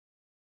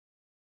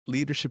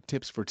Leadership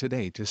tips for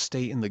today to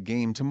stay in the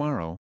game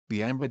tomorrow.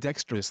 The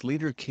Ambidextrous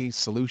Leader Case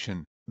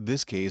Solution.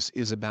 This case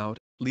is about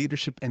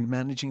leadership and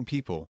managing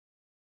people.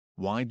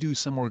 Why do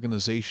some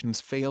organizations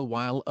fail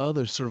while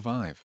others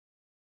survive?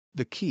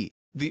 The key,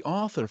 the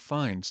author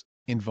finds,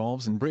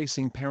 involves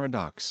embracing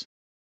paradox.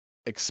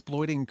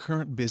 Exploiting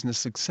current business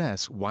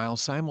success while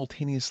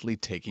simultaneously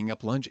taking a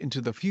plunge into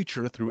the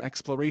future through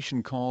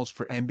exploration calls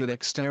for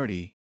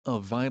ambidexterity, a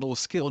vital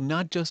skill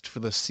not just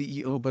for the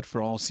CEO but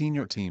for all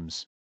senior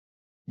teams.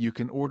 You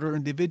can order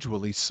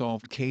individually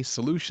solved case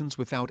solutions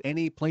without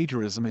any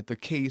plagiarism at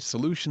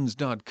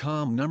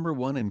thecasesolutions.com. Number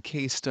 1 in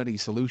Case Study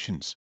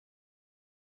Solutions.